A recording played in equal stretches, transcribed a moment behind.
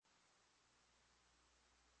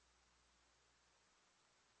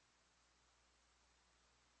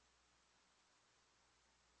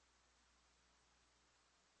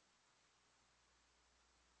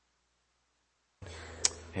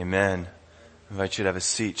Amen. I invite you to have a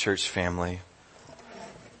seat, church family.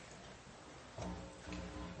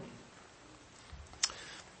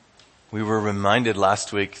 We were reminded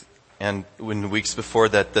last week and in the weeks before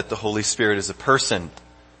that the Holy Spirit is a person.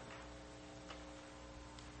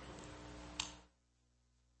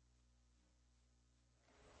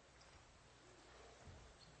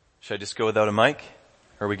 Should I just go without a mic?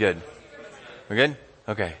 Or are we good? We're good?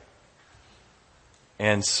 Okay.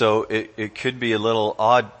 And so it could be a little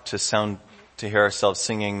odd to hear ourselves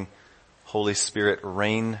singing Holy Spirit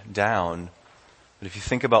rain down. But if you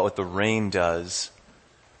think about what the rain does,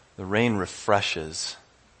 the rain refreshes.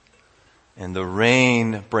 And the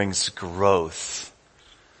rain brings growth.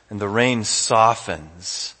 And the rain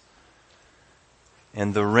softens.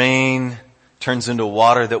 And the rain turns into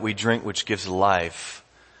water that we drink, which gives life.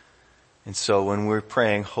 And so when we're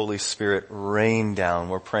praying, Holy Spirit, rain down,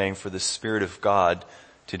 we're praying for the Spirit of God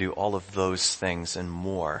to do all of those things and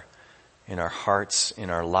more in our hearts,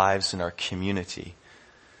 in our lives, in our community.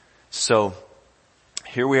 So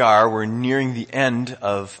here we are, we're nearing the end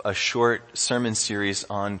of a short sermon series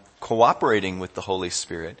on cooperating with the Holy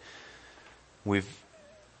Spirit. We've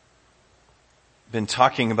been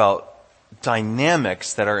talking about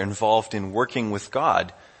dynamics that are involved in working with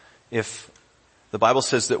God. If the Bible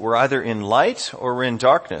says that we're either in light or we're in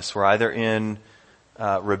darkness. We're either in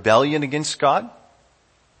rebellion against God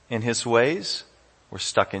and His ways. We're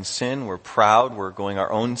stuck in sin. We're proud. We're going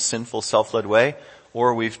our own sinful, self-led way.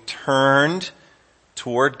 Or we've turned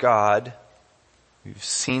toward God. We've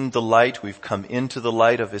seen the light. We've come into the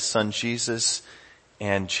light of His Son Jesus.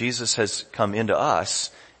 And Jesus has come into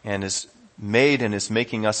us and is made and is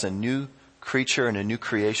making us a new creature and a new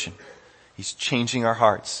creation. He's changing our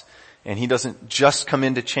hearts. And He doesn't just come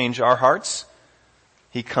in to change our hearts.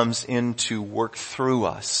 He comes in to work through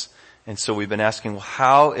us. And so we've been asking, well,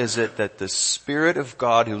 how is it that the Spirit of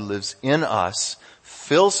God who lives in us,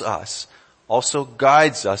 fills us, also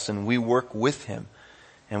guides us, and we work with Him?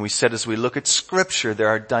 And we said as we look at Scripture, there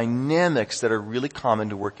are dynamics that are really common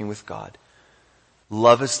to working with God.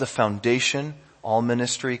 Love is the foundation. All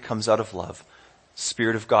ministry comes out of love.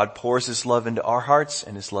 Spirit of God pours His love into our hearts,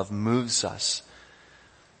 and His love moves us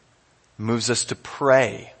to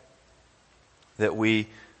pray. That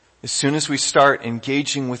as soon as we start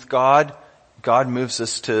engaging with God, God moves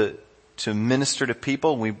us to minister to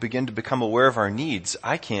people. We begin to become aware of our needs.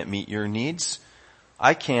 I can't meet your needs.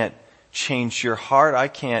 I can't change your heart. I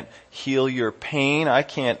can't heal your pain. I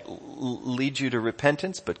can't lead you to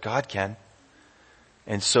repentance, but God can.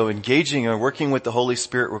 And so engaging and working with the Holy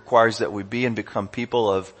Spirit requires that we be and become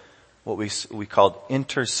people of what we called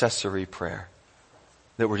intercessory prayer.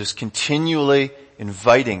 That we're just continually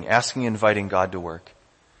inviting God to work.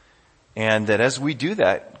 And that as we do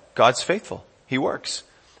that, God's faithful. He works.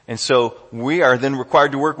 And so we are then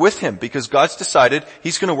required to work with Him because God's decided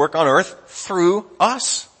He's going to work on earth through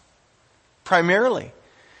us. Primarily.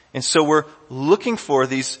 And so we're looking for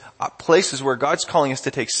these places where God's calling us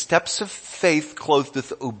to take steps of faith clothed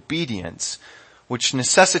with obedience, which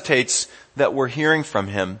necessitates that we're hearing from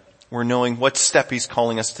Him. We're knowing what step He's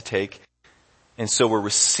calling us to take. And so we're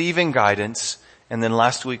receiving guidance. And then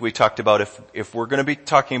last week we talked about if we're going to be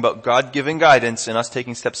talking about God giving guidance and us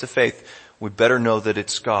taking steps of faith, we better know that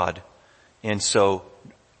it's God. And so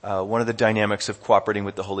one of the dynamics of cooperating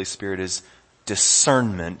with the Holy Spirit is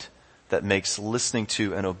discernment that makes listening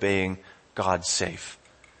to and obeying God safe.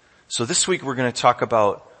 So this week we're going to talk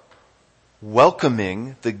about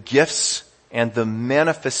welcoming the gifts and the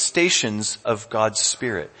manifestations of God's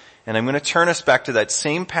Spirit. And I'm going to turn us back to that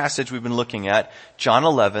same passage we've been looking at, John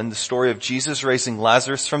 11, the story of Jesus raising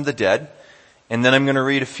Lazarus from the dead. And then I'm going to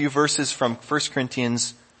read a few verses from 1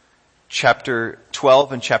 Corinthians chapter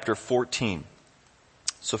 12 and chapter 14.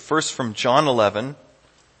 So first from John 11.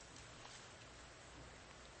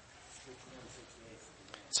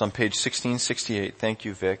 It's on page 1668. Thank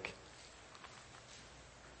you, Vic.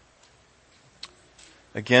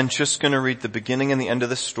 Again, just going to read the beginning and the end of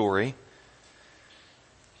the story.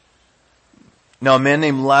 Now a man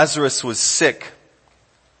named Lazarus was sick.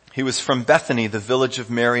 He was from Bethany, the village of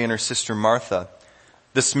Mary and her sister Martha.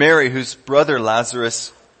 This Mary, whose brother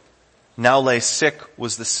Lazarus now lay sick,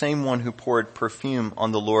 was the same one who poured perfume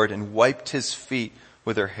on the Lord and wiped His feet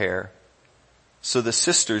with her hair. So the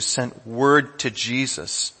sisters sent word to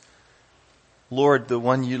Jesus, "Lord, the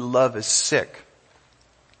one you love is sick."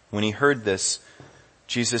 When He heard this,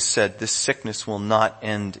 Jesus said, "This sickness will not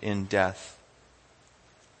end in death."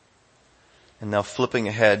 And now flipping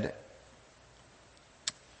ahead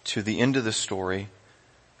to the end of the story,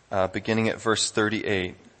 beginning at verse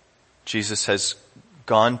 38, Jesus has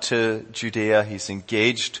gone to Judea. He's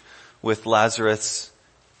engaged with Lazarus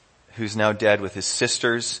who's now dead, with his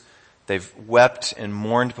sisters. They've wept and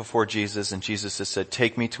mourned before Jesus, and Jesus has said,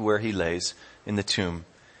 take me to where he lays in the tomb.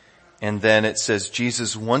 And then it says,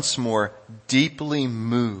 Jesus, once more deeply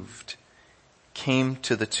moved, came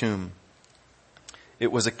to the tomb.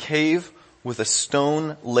 It was a cave with a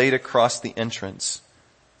stone laid across the entrance.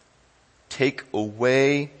 Take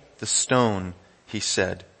away the stone, he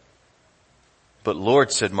said. But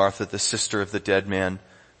Lord, said Martha, the sister of the dead man,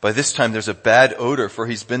 by this time there's a bad odor, for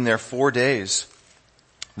he's been there 4 days.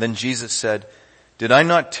 Then Jesus said, did I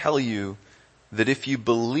not tell you that if you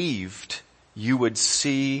believed, you would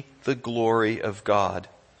see the glory of God?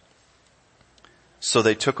 So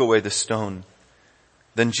they took away the stone.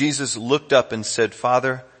 Then Jesus looked up and said,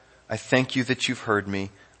 Father, I thank you that you've heard me.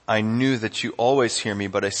 I knew that you always hear me,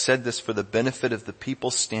 but I said this for the benefit of the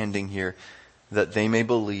people standing here, that they may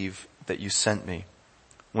believe that you sent me.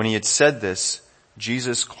 When he had said this,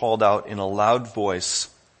 Jesus called out in a loud voice,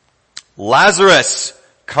 Lazarus,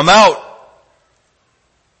 come out!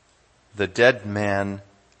 The dead man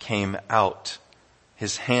came out,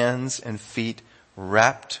 his hands and feet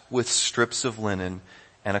wrapped with strips of linen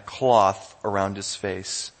and a cloth around his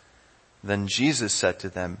face. Then Jesus said to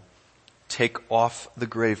them, take off the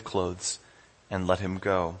grave clothes and let him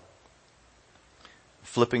go.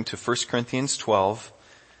 Flipping to 1 Corinthians 12,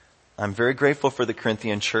 I'm very grateful for the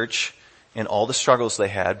Corinthian church and all the struggles they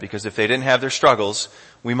had, because if they didn't have their struggles,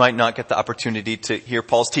 we might not get the opportunity to hear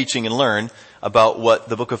Paul's teaching and learn about what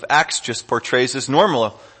the book of Acts just portrays as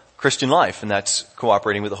normal Christian life, and that's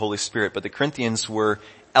cooperating with the Holy Spirit. But the Corinthians were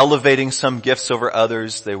elevating some gifts over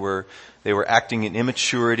others. They were acting in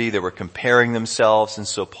immaturity. They were comparing themselves. And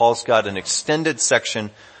so Paul's got an extended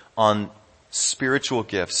section on spiritual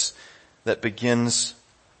gifts that begins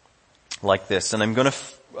like this. And I'm going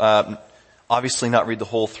to obviously not read the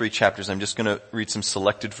whole 3 chapters. I'm just going to read some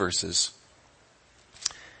selected verses.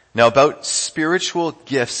 Now, about spiritual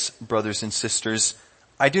gifts, brothers and sisters,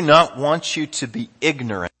 I do not want you to be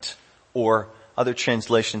ignorant, or other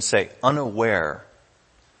translations say unaware.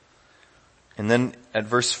 And then at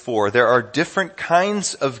verse 4, there are different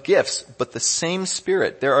kinds of gifts, but the same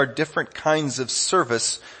Spirit. There are different kinds of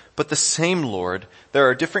service, but the same Lord. There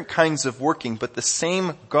are different kinds of working, but the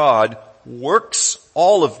same God works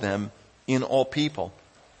all of them in all people.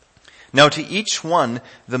 Now to each one,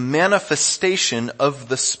 the manifestation of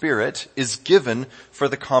the Spirit is given for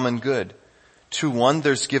the common good. To one,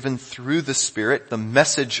 there's given through the Spirit the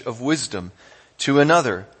message of wisdom. To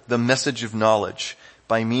another, the message of knowledge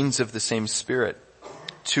by means of the same Spirit.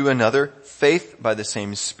 To another, faith by the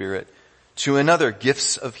same Spirit. To another,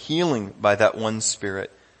 gifts of healing by that one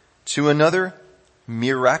Spirit. To another,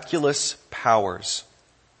 miraculous powers.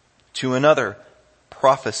 To another,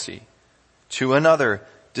 prophecy. To another,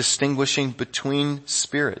 distinguishing between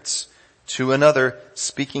spirits. To another,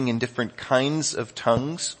 speaking in different kinds of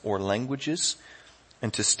tongues or languages.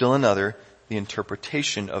 And to still another, the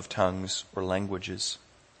interpretation of tongues or languages.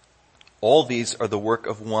 All these are the work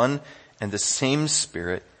of one and the same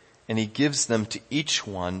Spirit, and he gives them to each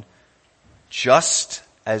one just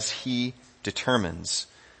as he determines.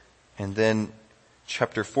 And then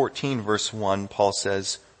chapter 14, verse 1, Paul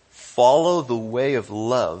says, follow the way of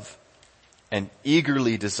love and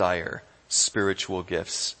eagerly desire spiritual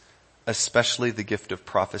gifts, especially the gift of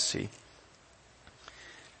prophecy.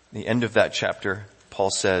 The end of that chapter,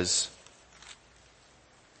 Paul says,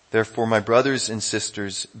 therefore, my brothers and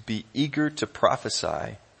sisters, be eager to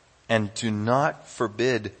prophesy and do not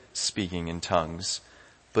forbid speaking in tongues,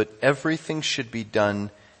 but everything should be done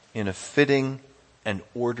in a fitting and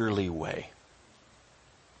orderly way.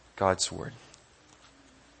 God's word.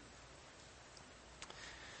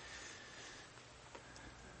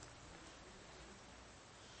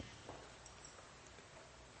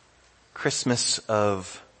 Christmas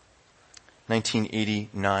of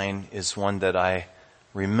 1989 is one that I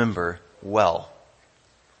remember well.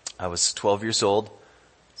 I was 12 years old.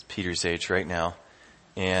 It's Peter's age right now.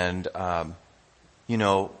 And,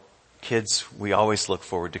 kids, we always look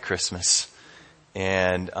forward to Christmas.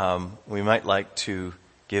 And we might like to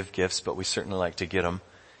give gifts, but we certainly like to get them.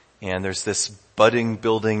 And there's this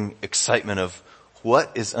building excitement of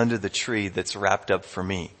what is under the tree that's wrapped up for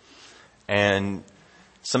me. And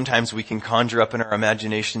sometimes we can conjure up in our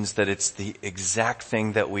imaginations that it's the exact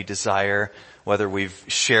thing that we desire, whether we've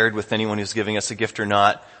shared with anyone who's giving us a gift or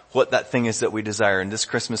not, what that thing is that we desire. And this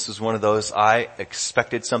Christmas was one of those. I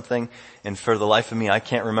expected something, and for the life of me, I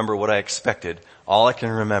can't remember what I expected. All I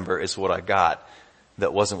can remember is what I got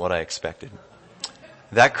that wasn't what I expected.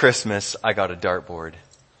 That Christmas, I got a dartboard.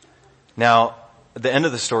 Now, the end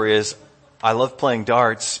of the story is I love playing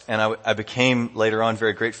darts, and I became later on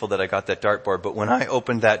very grateful that I got that dartboard. But when I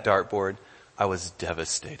opened that dartboard, I was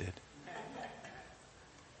devastated.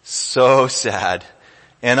 So sad.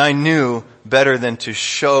 And I knew better than to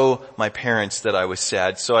show my parents that I was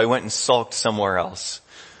sad, so I went and sulked somewhere else.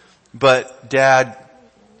 But Dad,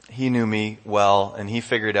 he knew me well, and he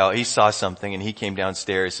figured out, he saw something, and he came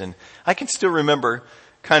downstairs, and I can still remember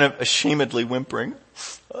kind of ashamedly whimpering,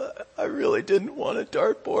 I really didn't want a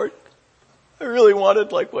dartboard. I really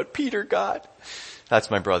wanted like what Peter got.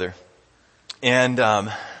 That's my brother. And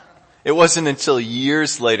it wasn't until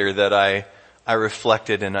years later that I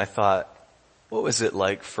reflected and I thought, what was it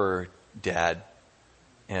like for Dad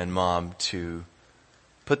and Mom to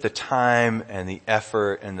put the time and the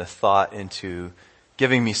effort and the thought into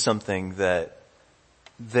giving me something that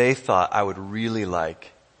they thought I would really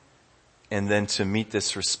like, and then to meet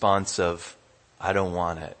this response of, I don't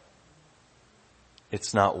want it.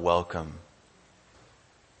 It's not welcome.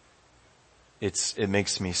 It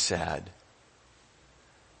makes me sad.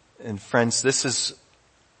 And friends, this is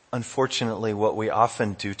unfortunately what we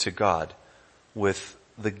often do to God with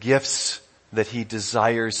the gifts that He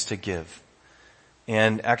desires to give.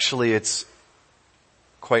 And actually it's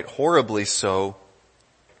quite horribly so.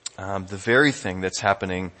 The very thing that's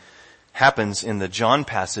happens in the John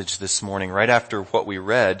passage this morning, right after what we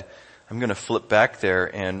read. I'm going to flip back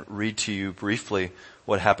there and read to you briefly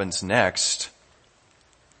what happens next.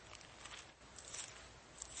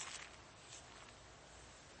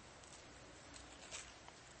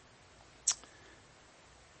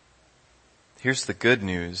 Here's the good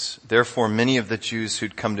news. Therefore, many of the Jews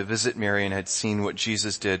who'd come to visit Mary and had seen what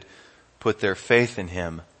Jesus did put their faith in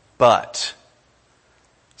Him. But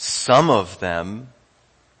some of them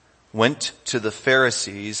went to the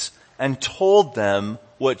Pharisees and told them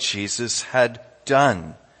what Jesus had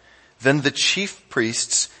done. Then the chief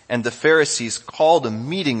priests and the Pharisees called a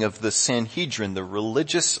meeting of the Sanhedrin, the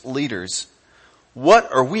religious leaders.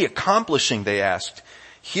 What are we accomplishing? They asked.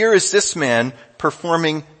 Here is this man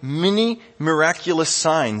performing many miraculous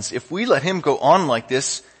signs. If we let him go on like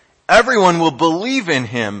this, everyone will believe in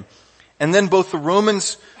him. And then both the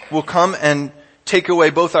Romans will come and take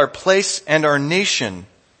away both our place and our nation.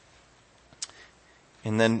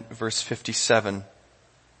 And then verse 57.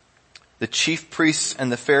 The chief priests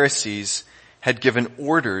and the Pharisees had given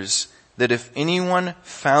orders that if anyone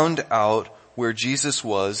found out where Jesus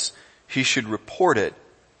was, he should report it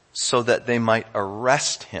so that they might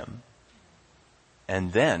arrest him.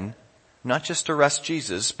 And then, not just arrest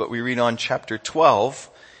Jesus, but we read on chapter 12,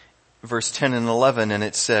 verse 10 and 11, and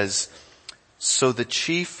it says, so the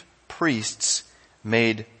chief priests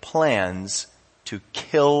made plans to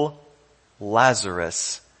kill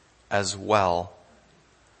Lazarus as well,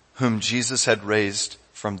 whom Jesus had raised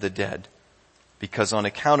from the dead, because on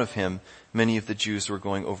account of him, many of the Jews were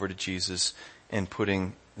going over to Jesus and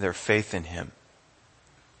putting their faith in him.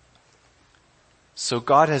 So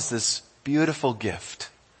God has this beautiful gift.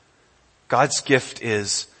 God's gift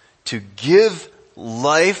is to give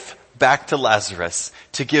life back to Lazarus,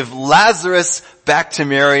 to give Lazarus back to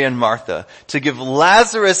Mary and Martha, to give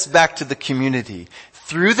Lazarus back to the community,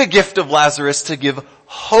 through the gift of Lazarus to give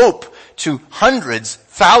hope to hundreds,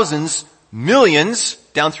 thousands, millions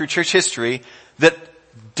down through church history that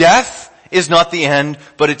death is not the end,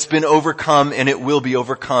 but it's been overcome and it will be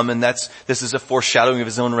overcome, and this is a foreshadowing of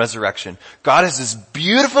His own resurrection. God has this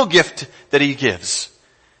beautiful gift that He gives.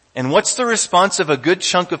 And what's the response of a good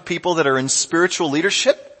chunk of people that are in spiritual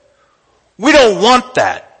leadership? We don't want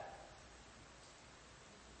that.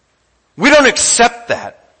 We don't accept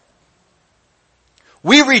that.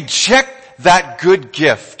 We reject that good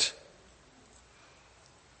gift.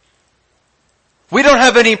 We don't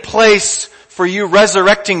have any place for you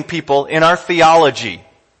resurrecting people in our theology.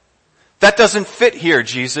 That doesn't fit here,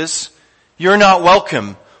 Jesus. You're not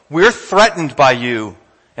welcome. We're threatened by you,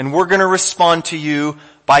 and we're going to respond to you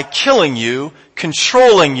by killing you,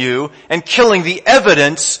 controlling you, and killing the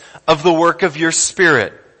evidence of the work of your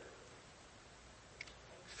Spirit.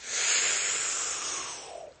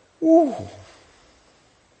 Ooh.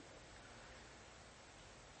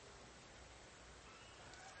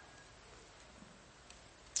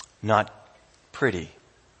 Not pretty.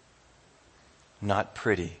 Not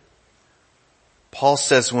pretty. Paul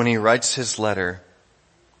says when he writes his letter,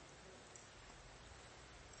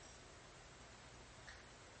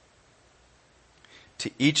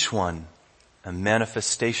 to each one, a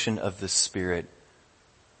manifestation of the Spirit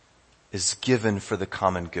is given for the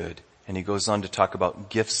common good. And he goes on to talk about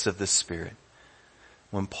gifts of the Spirit.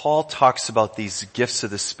 When Paul talks about these gifts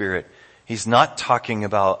of the Spirit, he's not talking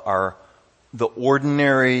about the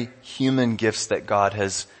ordinary human gifts that God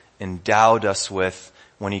has endowed us with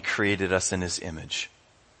when he created us in his image.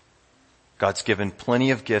 God's given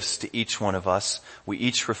plenty of gifts to each one of us. We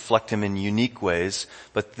each reflect him in unique ways.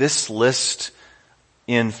 But this list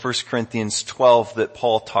in 1 Corinthians 12 that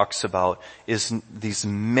Paul talks about is these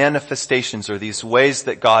manifestations, or these ways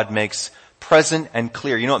that God makes present and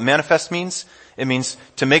clear. You know what manifest means? It means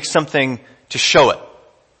to make something, to show it.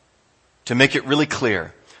 To make it really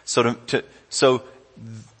clear. So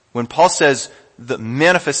when Paul says the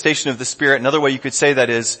manifestation of the Spirit, another way you could say that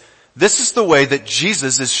is, this is the way that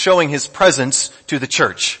Jesus is showing his presence to the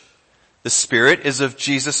church. The Spirit is of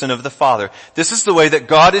Jesus and of the Father. This is the way that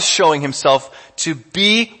God is showing himself to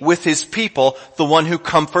be with his people, the one who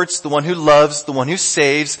comforts, the one who loves, the one who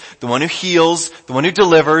saves, the one who heals, the one who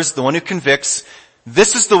delivers, the one who convicts.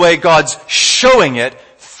 This is the way God's showing it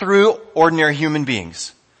through ordinary human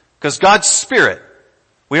beings. Because God's Spirit,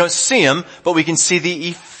 we don't see him, but we can see the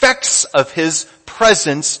effects of his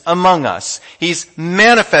presence among us. He's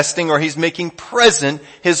manifesting, or he's making present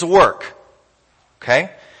his work.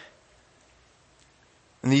 Okay?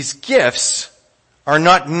 And these gifts are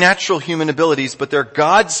not natural human abilities, but they're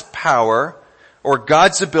God's power or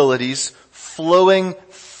God's abilities flowing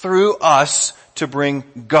through us to bring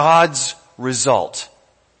God's result.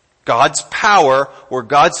 God's power or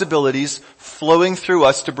God's abilities flowing through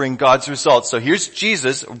us to bring God's result. So here's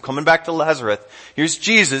Jesus, I'm coming back to Lazarus. Here's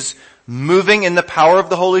Jesus moving in the power of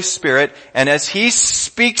the Holy Spirit, and as he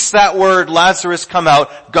speaks that word, Lazarus come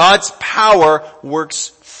out, God's power works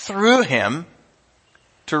through him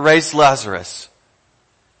to raise Lazarus.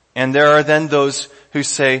 And there are then those who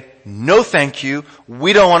say, no thank you,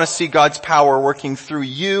 we don't want to see God's power working through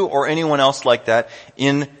you or anyone else like that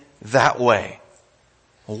in that way.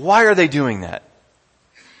 Why are they doing that?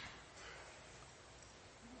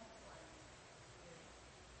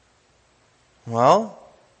 Well,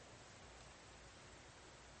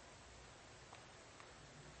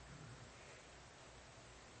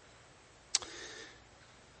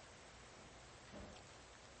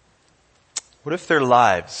 what if their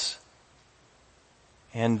lives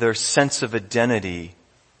and their sense of identity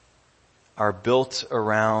are built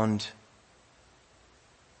around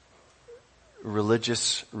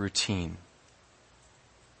religious routine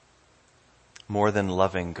more than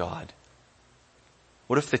loving God?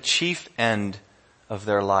 What if the chief end of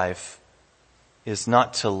their life is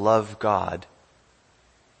not to love God?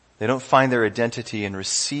 They don't find their identity in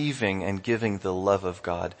receiving and giving the love of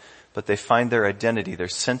God, but they find their identity, their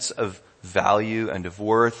sense of value and of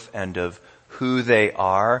worth and of who they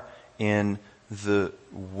are in the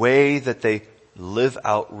way that they live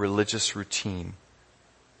out religious routine.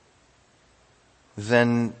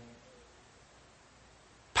 Then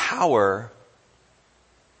power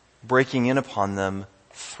breaking in upon them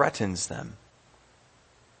threatens them.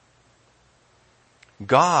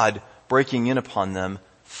 God breaking in upon them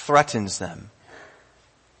threatens them.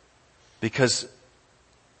 Because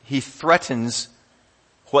he threatens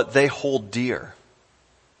what they hold dear.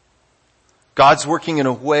 God's working in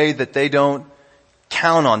a way that they don't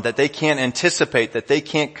count on, that they can't anticipate, that they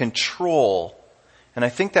can't control. And I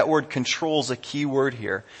think that word control is a key word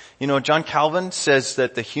here. You know, John Calvin says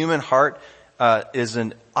that the human heart is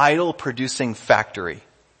an idol-producing factory.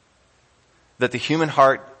 That the human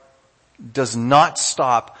heart does not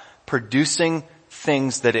stop producing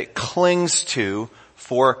things that it clings to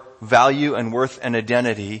for value and worth and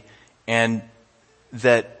identity, and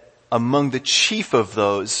that among the chief of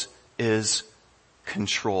those is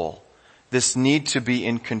control. This need to be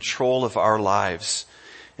in control of our lives.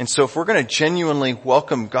 And so if we're going to genuinely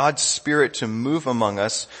welcome God's Spirit to move among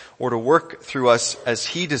us or to work through us as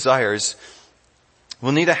he desires,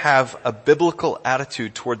 we'll need to have a biblical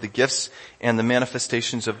attitude toward the gifts and the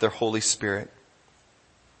manifestations of their Holy Spirit.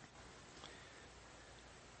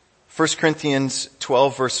 1 Corinthians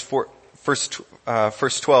 12,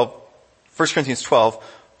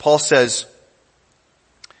 Paul says,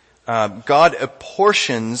 God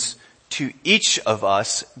apportions to each of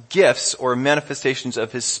us gifts or manifestations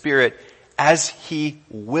of his Spirit as he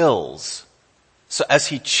wills. So as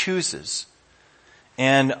he chooses.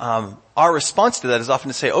 And our response to that is often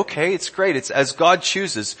to say, okay, it's great, it's as God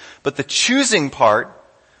chooses. But the choosing part,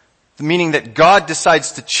 meaning that God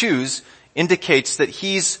decides to choose, indicates that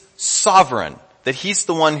he's sovereign, that he's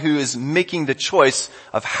the one who is making the choice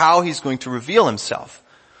of how he's going to reveal himself.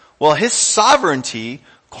 Well, his sovereignty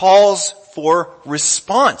calls for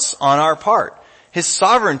response on our part. His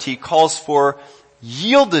sovereignty calls for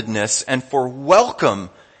yieldedness and for welcome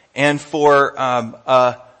and for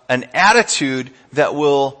an attitude that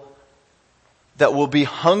will be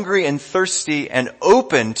hungry and thirsty and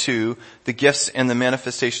open to the gifts and the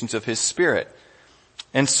manifestations of his Spirit.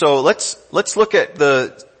 And so let's look at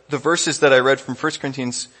the verses that I read from 1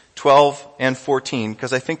 Corinthians 12 and 14,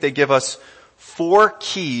 because I think they give us 4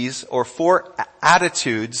 keys or 4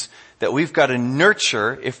 attitudes that we've got to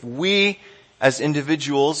nurture if we as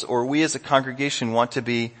individuals or we as a congregation want to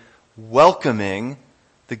be welcoming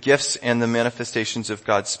the gifts and the manifestations of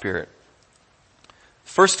God's Spirit.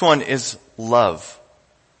 First one is love.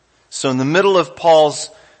 So in the middle of Paul's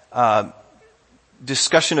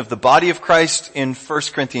discussion of the body of Christ in 1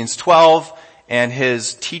 Corinthians 12 and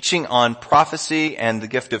his teaching on prophecy and the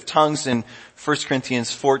gift of tongues in 1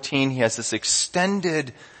 Corinthians 14, he has this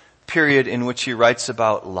extended period in which he writes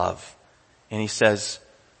about love. And he says,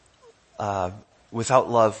 without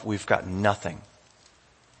love, we've got nothing.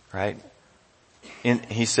 Right?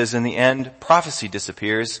 He says in the end, prophecy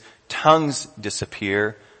disappears, tongues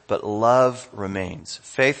disappear, but love remains.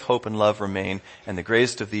 Faith, hope, and love remain, and the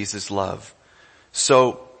greatest of these is love.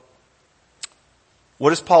 So, what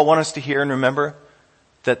does Paul want us to hear and remember?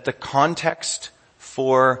 That the context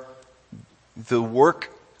for the work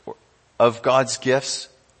of God's gifts,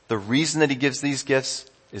 the reason that he gives these gifts,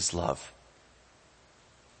 is love.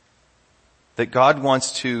 That God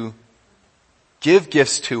wants to give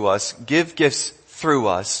gifts to us, give gifts through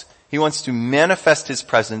us. He wants to manifest his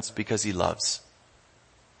presence because he loves.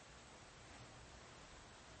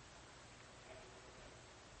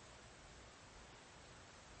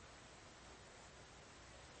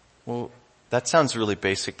 Well, that sounds really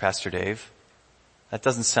basic, Pastor Dave. That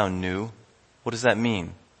doesn't sound new. What does that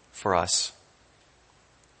mean for us?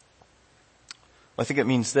 Well, I think it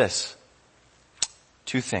means this.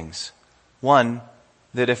 2 things. One,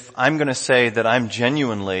 that if I'm going to say that I'm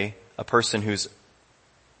genuinely a person who's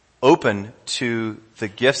open to the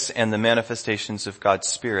gifts and the manifestations of God's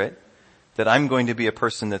Spirit, that I'm going to be a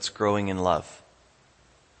person that's growing in love.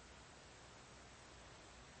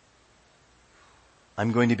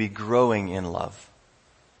 I'm going to be growing in love.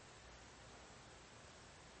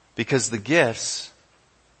 Because the gifts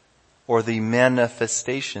or the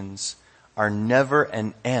manifestations are never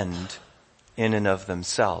an end in and of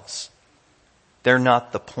themselves. They're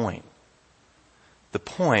not the point. The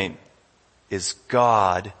point is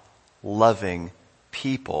God loving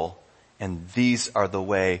people, and these are the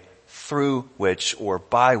way through which or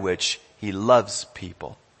by which he loves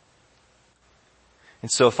people. And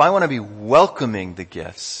so if I want to be welcoming the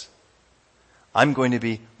gifts, I'm going to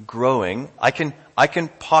be growing. I can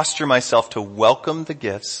posture myself to welcome the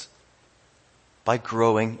gifts by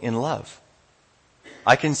growing in love.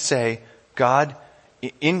 I can say, God,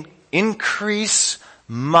 increase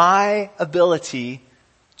my ability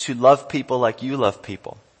to love people like you love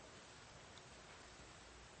people.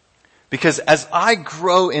 Because as I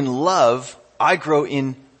grow in love, I grow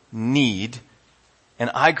in need, and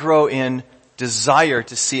I grow in desire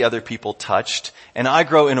to see other people touched, and I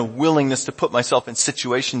grow in a willingness to put myself in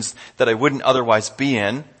situations that I wouldn't otherwise be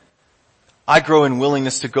in. I grow in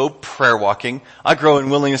willingness to go prayer walking. I grow in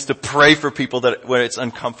willingness to pray for people where it's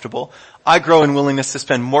uncomfortable. I grow in willingness to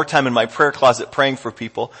spend more time in my prayer closet praying for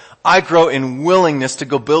people. I grow in willingness to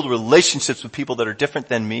go build relationships with people that are different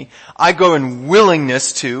than me. I grow in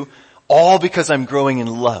willingness to, all because I'm growing in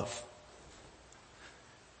love.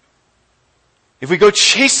 If we go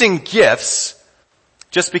chasing gifts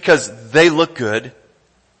just because they look good,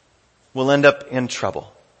 we'll end up in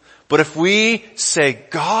trouble. But if we say,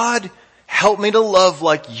 God, help me to love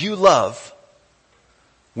like you love,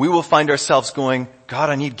 we will find ourselves going, God,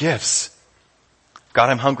 I need gifts. God,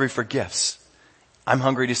 I'm hungry for gifts. I'm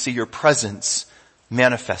hungry to see your presence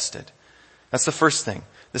manifested. That's the first thing.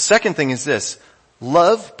 The second thing is this.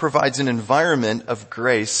 Love provides an environment of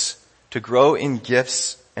grace to grow in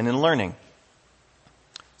gifts and in learning.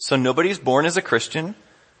 So nobody's born as a Christian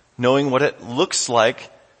knowing what it looks like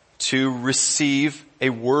to receive a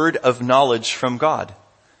word of knowledge from God.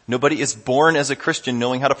 Nobody is born as a Christian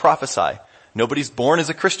knowing how to prophesy. Nobody's born as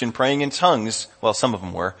a Christian praying in tongues. Well, some of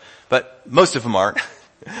them were, but most of them aren't.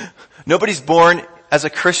 Nobody's born as a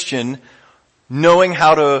Christian knowing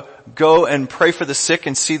how to go and pray for the sick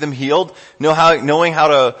and see them healed, knowing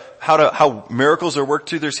how miracles are worked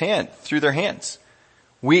through their hands.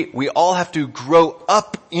 We all have to grow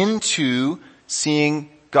up into seeing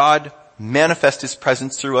God manifest his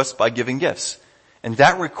presence through us by giving gifts. And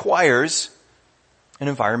that requires an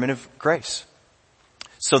environment of grace.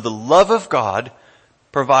 So the love of God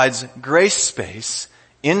provides grace space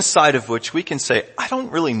inside of which we can say, I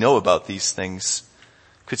don't really know about these things.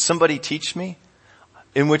 Could somebody teach me?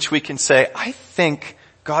 In which we can say, I think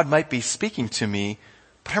God might be speaking to me,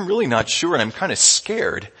 but I'm really not sure and I'm kind of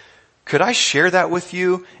scared. Could I share that with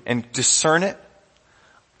you and discern it?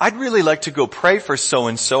 I'd really like to go pray for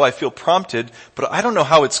so-and-so. I feel prompted, but I don't know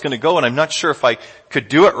how it's going to go, and I'm not sure if I could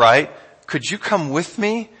do it right. Could you come with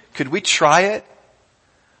me? Could we try it?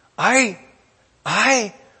 And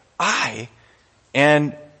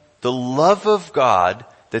the love of God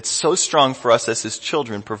that's so strong for us as His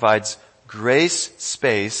children provides grace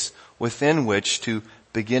space within which to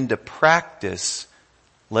begin to practice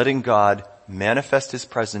letting God manifest His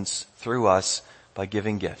presence through us by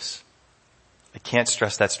giving gifts. I can't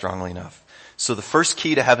stress that strongly enough. So the first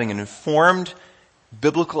key to having an informed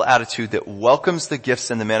biblical attitude that welcomes the gifts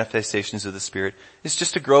and the manifestations of the Spirit is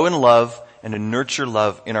just to grow in love and to nurture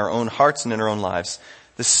love in our own hearts and in our own lives.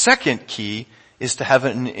 The second key is to have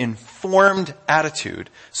an informed attitude.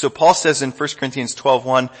 So Paul says in 1 Corinthians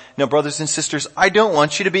 12:1, now brothers and sisters, I don't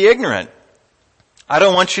want you to be ignorant. I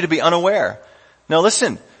don't want you to be unaware. Now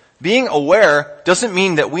listen, being aware doesn't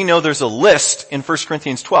mean that we know there's a list in 1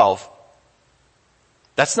 Corinthians 12.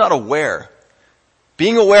 That's not aware.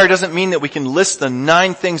 Being aware doesn't mean that we can list the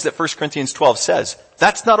 9 things that 1 Corinthians 12 says.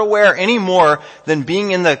 That's not aware any more than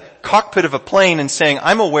being in the cockpit of a plane and saying,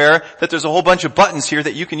 I'm aware that there's a whole bunch of buttons here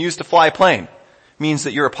that you can use to fly a plane. Means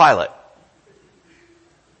that you're a pilot.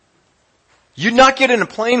 You'd not get in a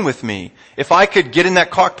plane with me if I could get in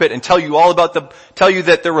that cockpit and tell you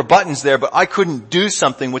that there were buttons there, but I couldn't do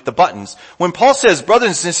something with the buttons. When Paul says,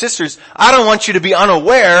 brothers and sisters, I don't want you to be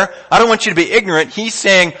unaware, I don't want you to be ignorant, he's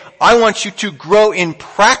saying, I want you to grow in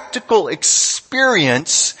practical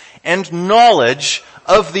experience and knowledge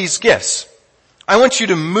of these gifts. I want you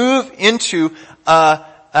to move into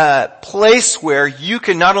a place where you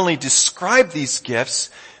can not only describe these gifts,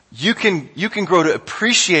 you can grow to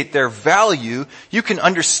appreciate their value. You can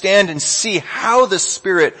understand and see how the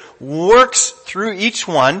Spirit works through each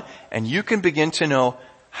one, and you can begin to know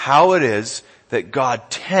how it is that God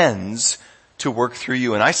tends to work through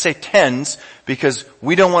you. And I say tends because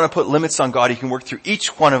we don't want to put limits on God. He can work through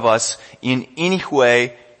each one of us in any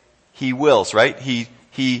way He wills, right?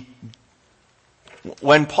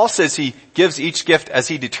 When Paul says He gives each gift as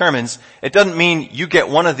He determines, it doesn't mean you get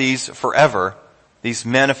one of these forever. These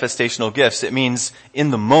manifestational gifts. It means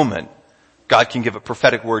in the moment, God can give a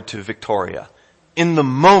prophetic word to Victoria. In the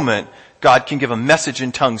moment, God can give a message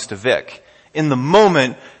in tongues to Vic. In the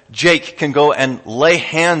moment, Jake can go and lay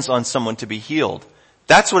hands on someone to be healed.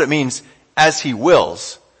 That's what it means as He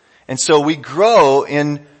wills. And so we grow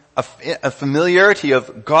in a familiarity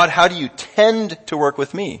of, God, how do you tend to work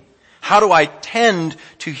with me? How do I tend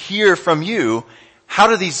to hear from you? How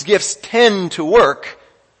do these gifts tend to work?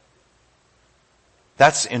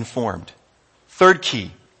 That's informed. Third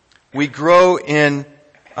key, we grow in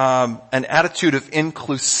an attitude of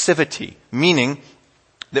inclusivity, meaning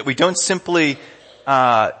that we don't simply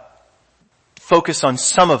focus on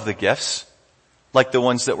some of the gifts, like the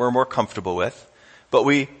ones that we're more comfortable with, but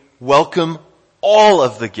we welcome all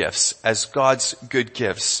of the gifts as God's good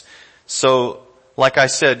gifts. So, like I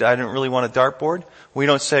said, I didn't really want a dartboard. We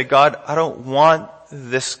don't say, God, I don't want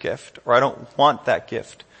this gift, or I don't want that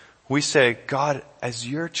gift. We say, God, as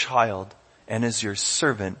your child and as your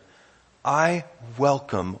servant, I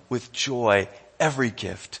welcome with joy every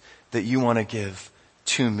gift that you want to give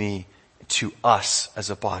to me, to us as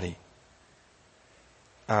a body.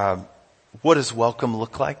 What does welcome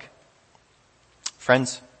look like?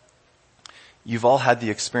 Friends, you've all had the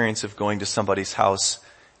experience of going to somebody's house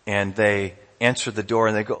and they answer the door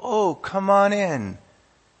and they go, oh, come on in.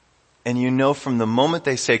 And you know from the moment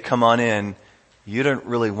they say, come on in, you don't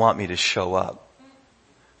really want me to show up.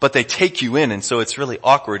 But they take you in, and so it's really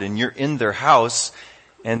awkward, and you're in their house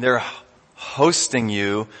and they're hosting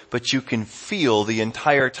you, but you can feel the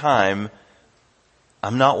entire time,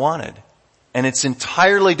 I'm not wanted. And it's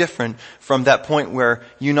entirely different from that point where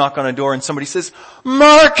you knock on a door and somebody says,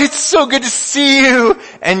 Mark, it's so good to see you.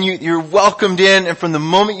 And you're welcomed in, and from the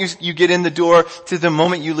moment you get in the door to the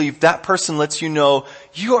moment you leave, that person lets you know,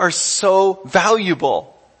 you are so valuable.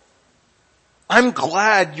 I'm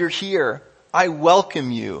glad you're here. I welcome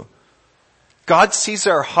you. God sees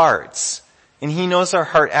our hearts, and He knows our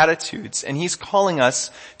heart attitudes, and He's calling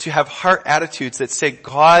us to have heart attitudes that say,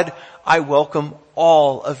 God, I welcome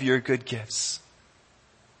all of your good gifts.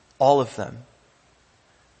 All of them.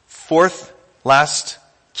 Fourth, last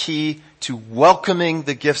key to welcoming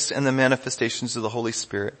the gifts and the manifestations of the Holy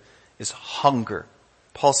Spirit is hunger.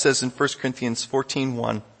 Paul says in 1 Corinthians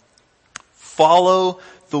 14:1, follow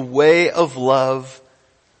the way of love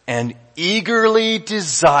and eagerly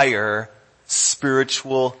desire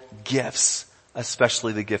spiritual gifts,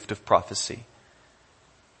 especially the gift of prophecy.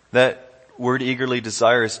 That word eagerly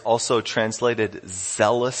desire is also translated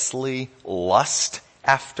zealously lust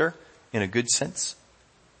after, in a good sense.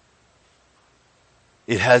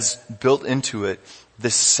 it has built into it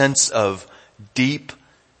this sense of deep,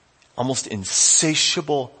 almost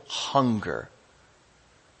insatiable hunger.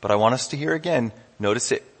 But I want us to hear again,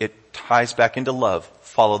 notice it ties back into love.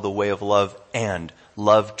 Follow the way of love, and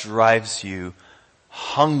love drives you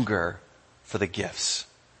hunger for the gifts.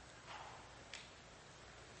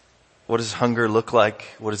 What does hunger look like?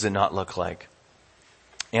 What does it not look like?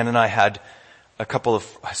 Ann and I had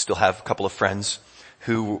I still have a couple of friends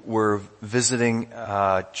who were visiting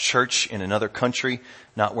church in another country,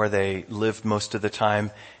 not where they lived most of the time.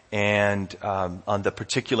 And on the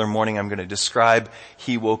particular morning I'm going to describe,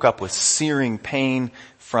 he woke up with searing pain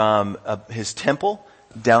from his temple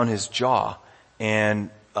down his jaw. And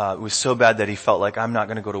it was so bad that he felt like, I'm not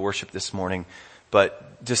going to go to worship this morning,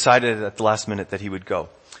 but decided at the last minute that he would go.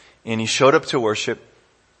 And he showed up to worship,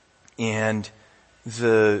 and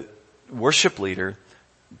the worship leader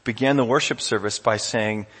began the worship service by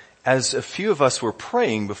saying, as a few of us were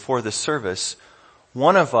praying before the service,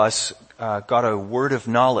 one of us got a word of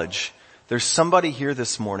knowledge. There's somebody here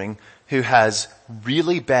this morning who has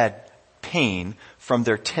really bad pain from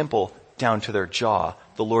their temple down to their jaw.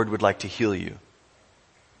 The Lord would like to heal you.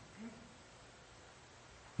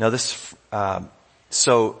 Now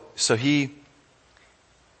so he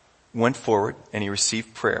went forward and he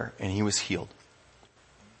received prayer and he was healed.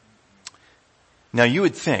 Now you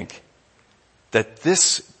would think that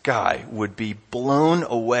this guy would be blown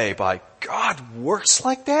away by, God works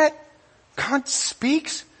like that? God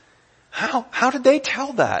speaks? How did they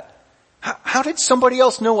tell that? How did somebody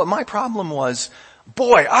else know what my problem was?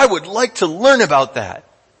 Boy, I would like to learn about that.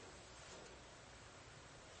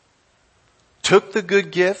 Took the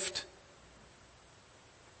good gift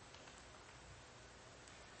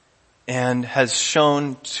and has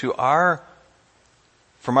shown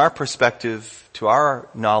from our perspective, to our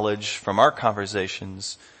knowledge, from our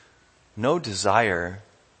conversations, no desire,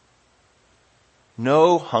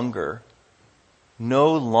 no hunger,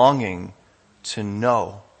 no longing to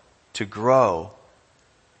know, to grow.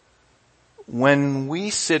 When we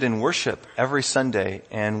sit in worship every Sunday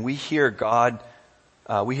and we hear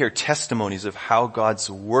we hear testimonies of how God's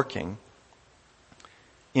working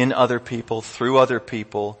in other people, through other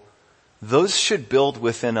people, those should build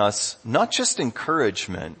within us not just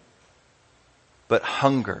encouragement, but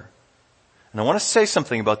hunger. And I want to say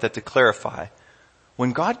something about that to clarify.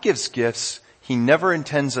 When God gives gifts, He never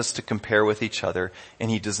intends us to compare with each other,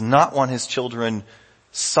 and He does not want His children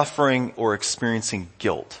suffering or experiencing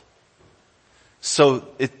guilt. So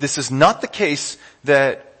this is not the case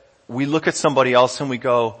that we look at somebody else and we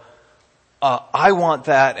go, I want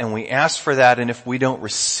that, and we ask for that, and if we don't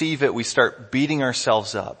receive it, we start beating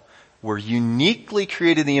ourselves up. We're uniquely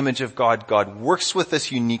created in the image of God. God works with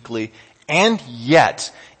us uniquely. And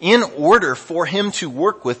yet, in order for Him to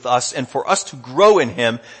work with us and for us to grow in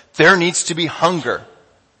Him, there needs to be hunger.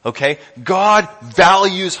 Okay? God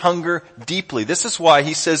values hunger deeply. This is why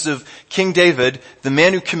He says of King David, the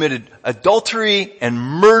man who committed adultery and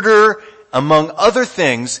murder, among other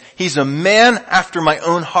things, he's a man after my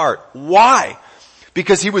own heart. Why?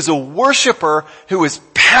 Because he was a worshiper who was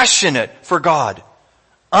passionate for God.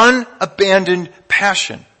 Unabandoned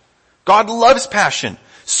passion. God loves passion.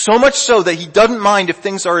 So much so that He doesn't mind if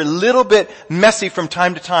things are a little bit messy from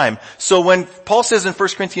time to time. So when Paul says in 1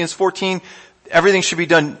 Corinthians 14, everything should be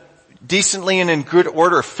done decently and in good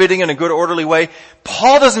order, fitting in a good orderly way,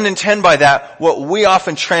 Paul doesn't intend by that what we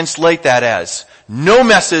often translate that as. No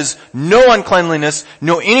messes, no uncleanliness,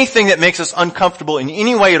 no anything that makes us uncomfortable in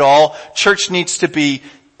any way at all. Church needs to be,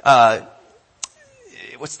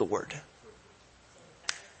 what's the word?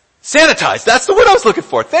 Sanitized. That's the word I was looking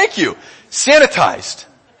for. Thank you. Sanitized.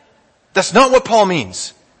 That's not what Paul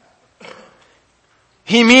means.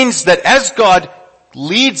 He means that as God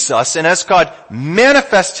leads us and as God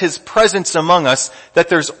manifests His presence among us, that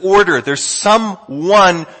there's order. There's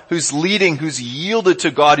someone who's leading, who's yielded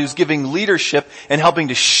to God, who's giving leadership and helping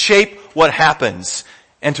to shape what happens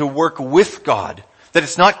and to work with God. That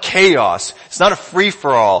it's not chaos. It's not a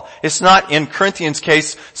free-for-all. It's not, in Corinthians'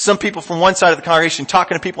 case, some people from one side of the congregation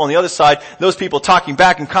talking to people on the other side, those people talking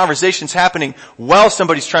back, and conversations happening while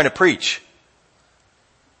somebody's trying to preach.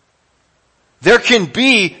 There can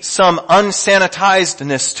be some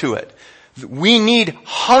unsanitizedness to it. We need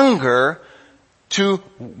hunger to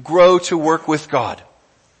grow to work with God.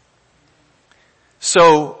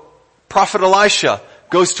 So, Prophet Elisha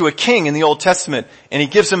goes to a king in the Old Testament and he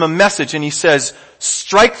gives him a message and he says,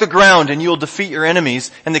 strike the ground and you'll defeat your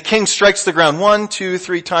enemies. And the king strikes the ground 1, 2,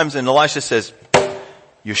 3 times and Elisha says,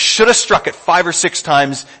 you should have struck it 5 or 6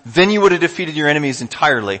 times, then you would have defeated your enemies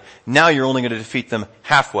entirely. Now you're only going to defeat them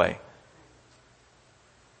halfway.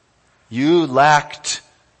 You lacked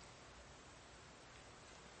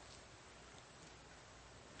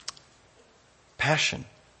passion.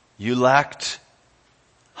 You lacked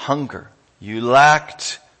hunger. You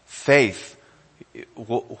lacked faith.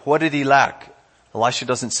 What did he lack? Elisha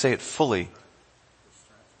doesn't say it fully.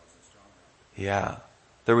 Yeah.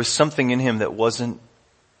 There was something in him that wasn't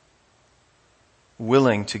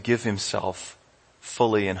willing to give himself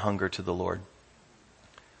fully in hunger to the Lord.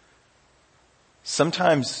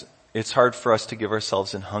 Sometimes it's hard for us to give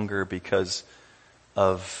ourselves in hunger because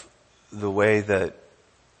of the way that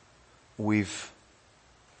we've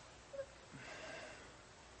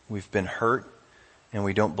been hurt and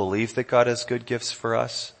we don't believe that God has good gifts for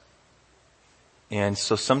us. And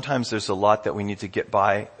so sometimes there's a lot that we need to get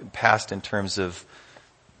past in terms of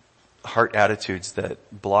heart attitudes that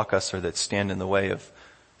block us or that stand in the way of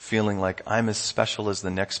feeling like I'm as special as the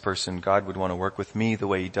next person. God would want to work with me the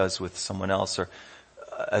way he does with someone else, or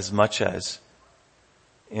as much as.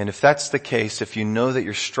 And if that's the case, if you know that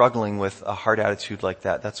you're struggling with a heart attitude like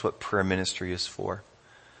that, that's what prayer ministry is for.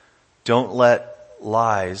 Don't let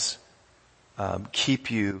lies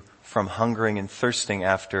keep you from hungering and thirsting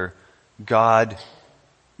after God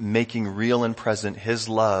making real and present his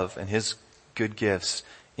love and his good gifts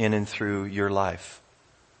in and through your life.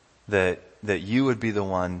 That you would be the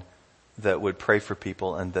one that would pray for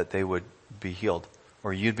people and that they would be healed.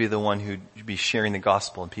 Or you'd be the one who'd be sharing the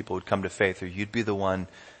gospel and people would come to faith. Or you'd be the one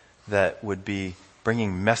that would be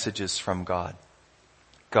bringing messages from God.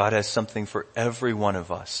 God has something for every one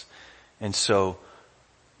of us. And so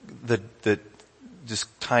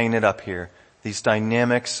just tying it up here, these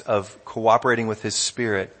dynamics of cooperating with his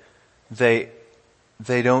Spirit, they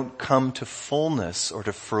don't come to fullness or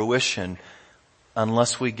to fruition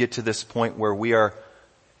unless we get to this point where we are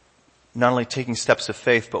not only taking steps of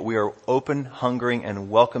faith, but we are open, hungering, and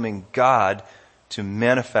welcoming God to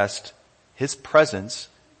manifest his presence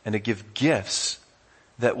and to give gifts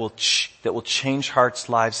that will change hearts,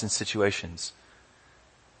 lives, and situations,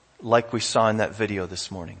 like we saw in that video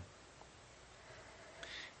this morning.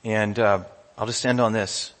 And I'll just end on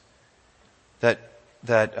this.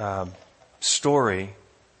 That story,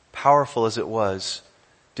 powerful as it was,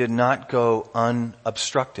 did not go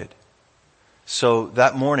unobstructed. So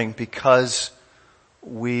that morning, because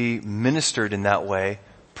we ministered in that way,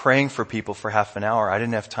 praying for people for half an hour, I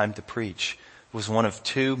didn't have time to preach. It was one of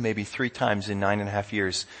 2, maybe 3 times in 9.5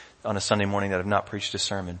 years on a Sunday morning that I've not preached a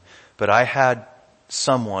sermon. But I had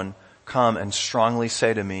someone come and strongly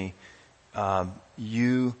say to me,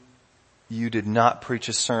 you did not preach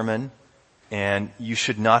a sermon, and you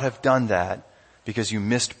should not have done that because you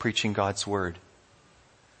missed preaching God's word.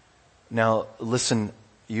 Now, listen,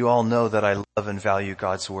 you all know that I love and value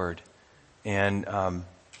God's word and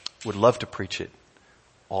would love to preach it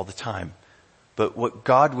all the time. But what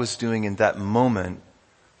God was doing in that moment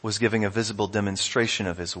was giving a visible demonstration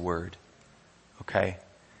of his word. Okay?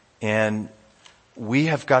 And we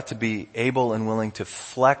have got to be able and willing to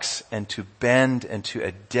flex and to bend and to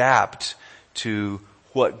adapt to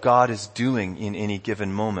what God is doing in any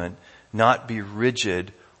given moment, not be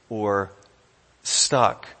rigid or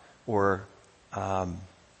stuck or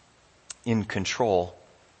in control.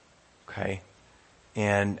 Okay?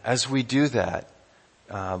 And as we do that,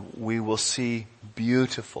 we will see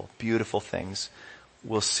beautiful, beautiful things.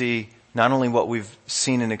 We'll see not only what we've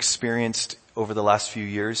seen and experienced over the last few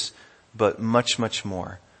years, but much, much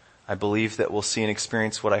more. I believe that we'll see and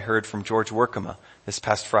experience what I heard from George Workema this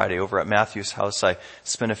past Friday over at Matthew's house. I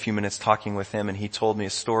spent a few minutes talking with him, and he told me a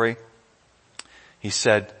story. He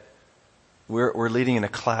said, we're leading in a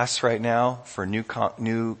class right now for new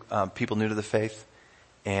people new to the faith,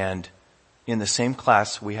 and in the same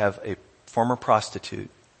class we have a former prostitute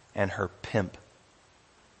and her pimp.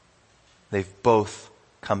 They've both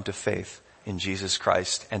come to faith in Jesus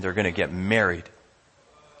Christ, and they're going to get married.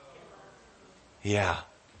 Yeah.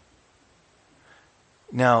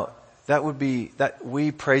 Now,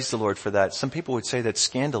 we praise the Lord for that. Some people would say that's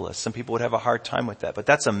scandalous. Some people would have a hard time with that. But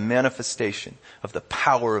that's a manifestation of the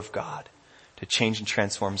power of God to change and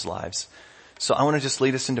transform lives. So I want to just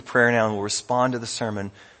lead us into prayer now, and we'll respond to the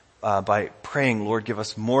sermon by praying, Lord, give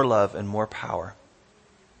us more love and more power.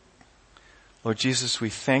 Lord Jesus, we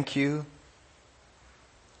thank you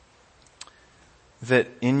that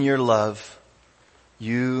in your love,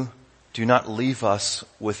 you do not leave us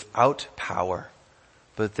without power,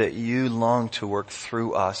 but that you long to work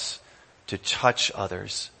through us to touch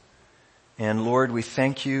others. And Lord, we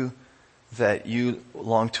thank you that you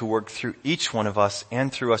long to work through each one of us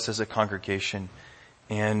and through us as a congregation.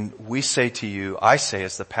 And we say to you, I say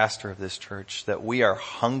as the pastor of this church, that we are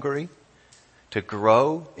hungry to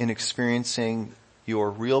grow in experiencing your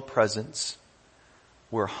real presence.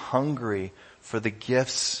 We're hungry for the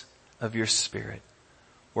gifts of your Spirit.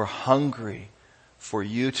 We're hungry for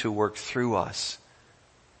you to work through us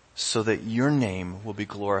so that your name will be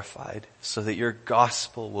glorified, so that your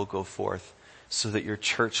gospel will go forth, so that your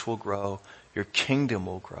church will grow, your kingdom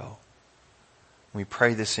will grow. We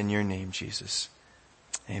pray this in your name, Jesus.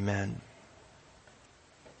 Amen.